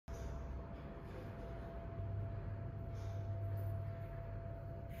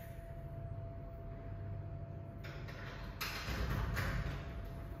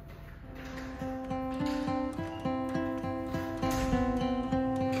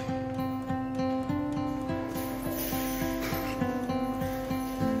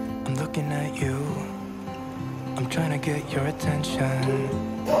looking at you. I'm trying to get your attention.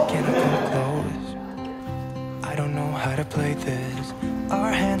 Can I come close? I don't know how to play this.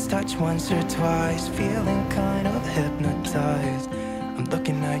 Our hands touch once or twice, feeling kind of hypnotized. I'm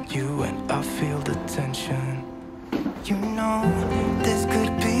looking at you and I feel the tension. You know, this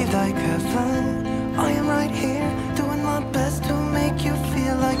could be like heaven. I am right here, doing my best to make you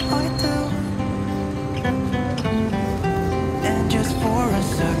feel like I do. And just for a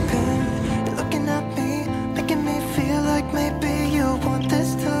second, you're looking at me, making me feel like maybe you want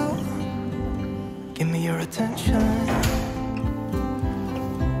this too. Give me your attention.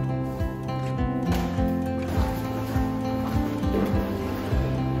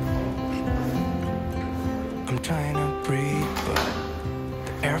 I'm trying to breathe, but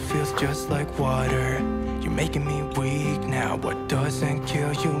the air feels just like water. You're making me weak now. What doesn't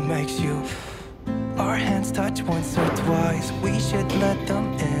kill you makes you. Our hands touch once or twice, we should let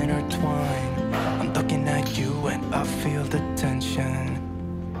them intertwine. I'm looking at you and I feel the tension.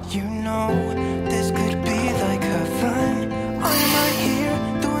 You know, this could be like heaven. I'm right here,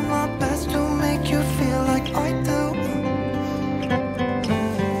 doing my best to make you feel like I do.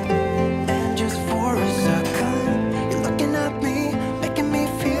 And just for a second, you're looking at me, making me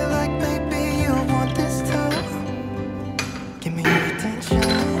feel like maybe you want this too. Give me your attention.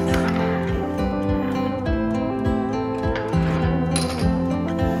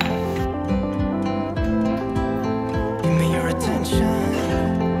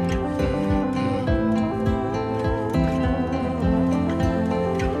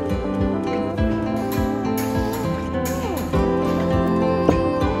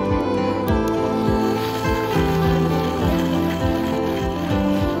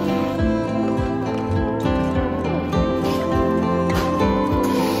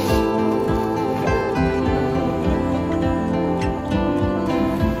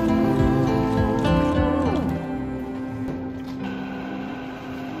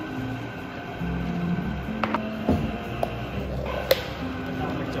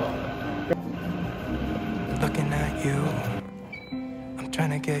 Looking at you, I'm trying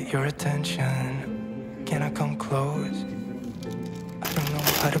to get your attention. Can I come close? I don't know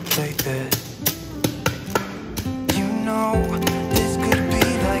how to play this. You know, this could be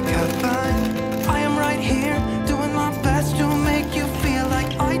like heaven. I am right here, doing my best to make you feel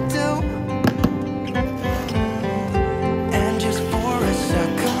like I do. And just for a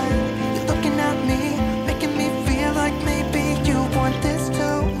second, you're looking at me, making me feel like maybe you want this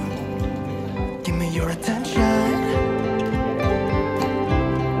too. Give me your attention.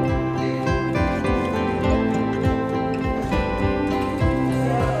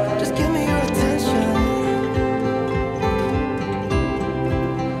 Just give me your attention.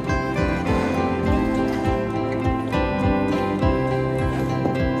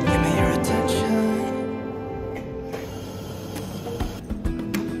 Give me your attention.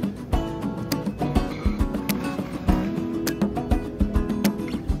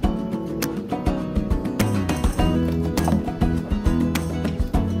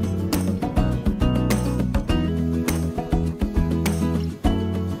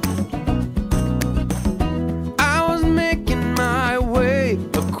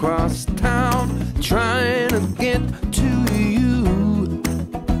 Across town, trying to get to you.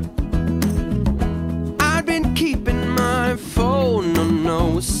 I've been keeping my phone on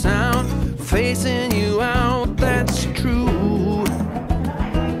no sound, facing you out, that's true.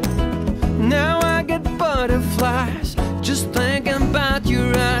 Now I get butterflies just thinking about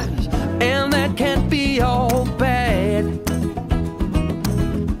your eyes, and that can't be all bad.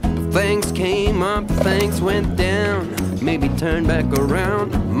 Things came up, things went down, maybe turn back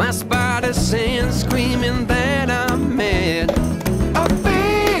around. My spider sense screaming that I'm mad. A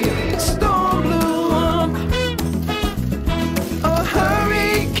big storm blew up, a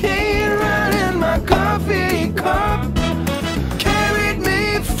hurricane right in my coffee cup, carried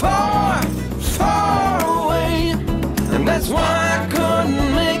me far, far away, and that's why I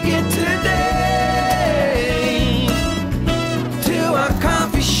couldn't make it today to our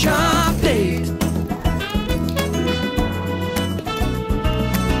coffee shop date.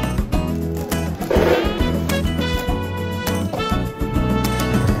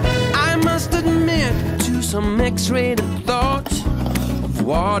 Some X-rated thoughts of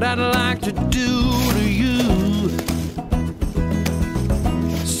what I'd like to do to you.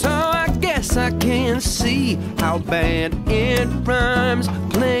 So I guess I can see how bad it rhymes,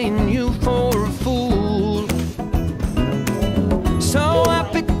 playing you for a fool. So I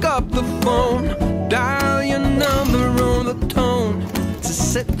pick up the phone, dial your number on the tone to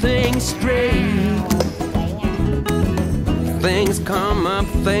set things straight. Things come up,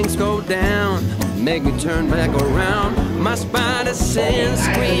 things go down, make me turn back around. My spider sense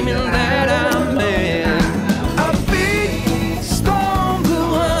screaming that I'm mad. A big storm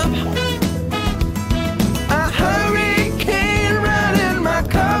blew up, a hurricane right in my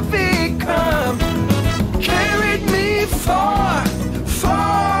coffee cup, carried me far,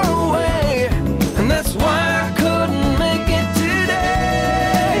 far away, and that's why I couldn't make it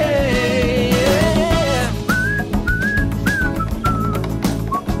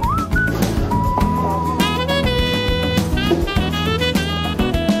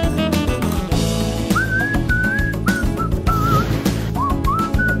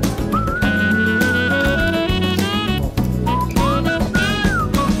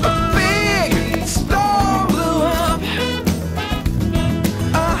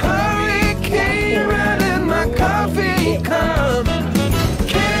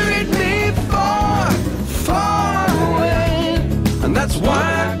that's why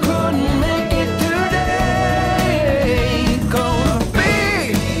I couldn't make it today. Gonna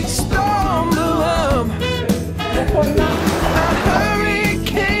big storm blew up, a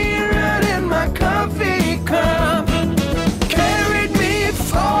hurricane right in my coffee cup, carried me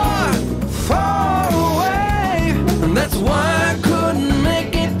far, far away, and that's why I couldn't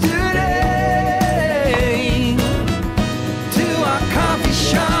make it today. To our coffee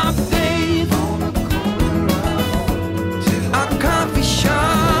shop, Dave. Coffee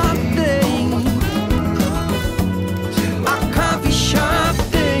shop day, a coffee shop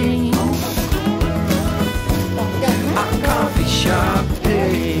day, a coffee shop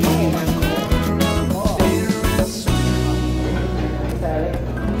day.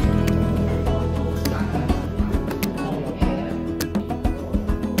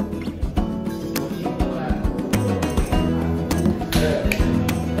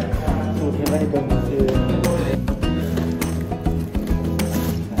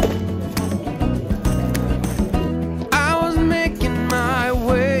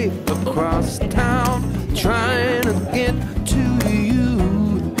 Across town, trying to get to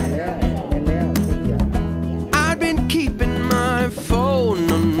you. I've been keeping my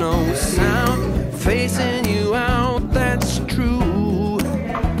phone on no sound, facing you out, that's true.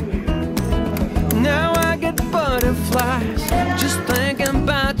 Now I get butterflies just thinking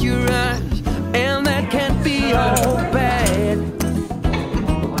about your eyes, and that can't be all bad.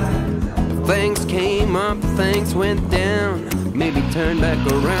 Things came up, things went down, maybe turn back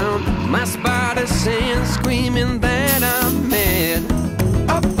around. My spider sense screaming that I'm mad.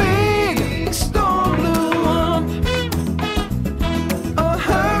 A big storm blew up, a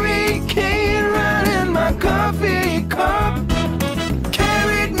hurricane right in my coffee cup,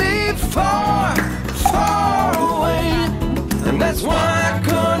 carried me far, far away, and that's why I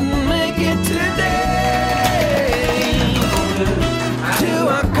couldn't make it today. To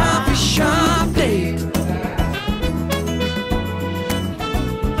a coffee shop date,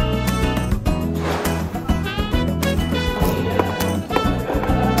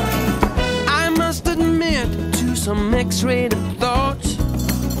 some X-rated thoughts,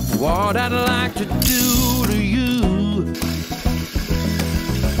 what I'd like to do to you.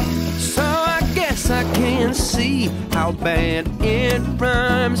 So I guess I can see how bad it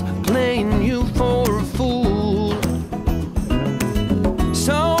rhymes, playing you for a fool.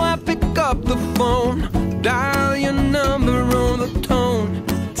 So I pick up the phone, dial your number on the tone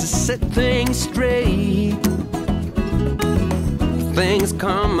to set things straight. Things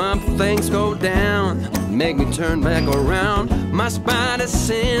come up, things go down, make me turn back around. My spider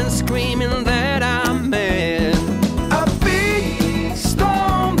sense screaming that I'm mad. A big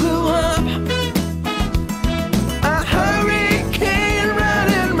storm blew up, a hurricane right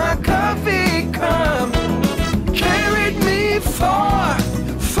in my coffee cup, carried me far,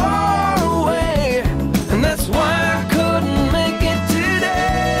 far away, and that's why I couldn't make it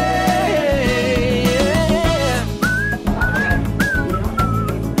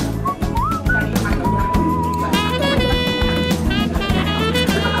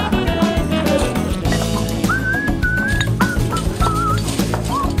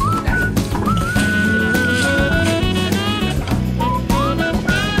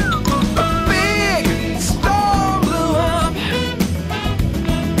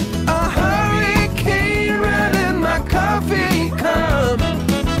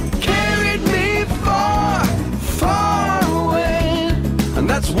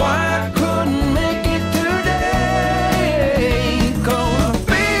That's why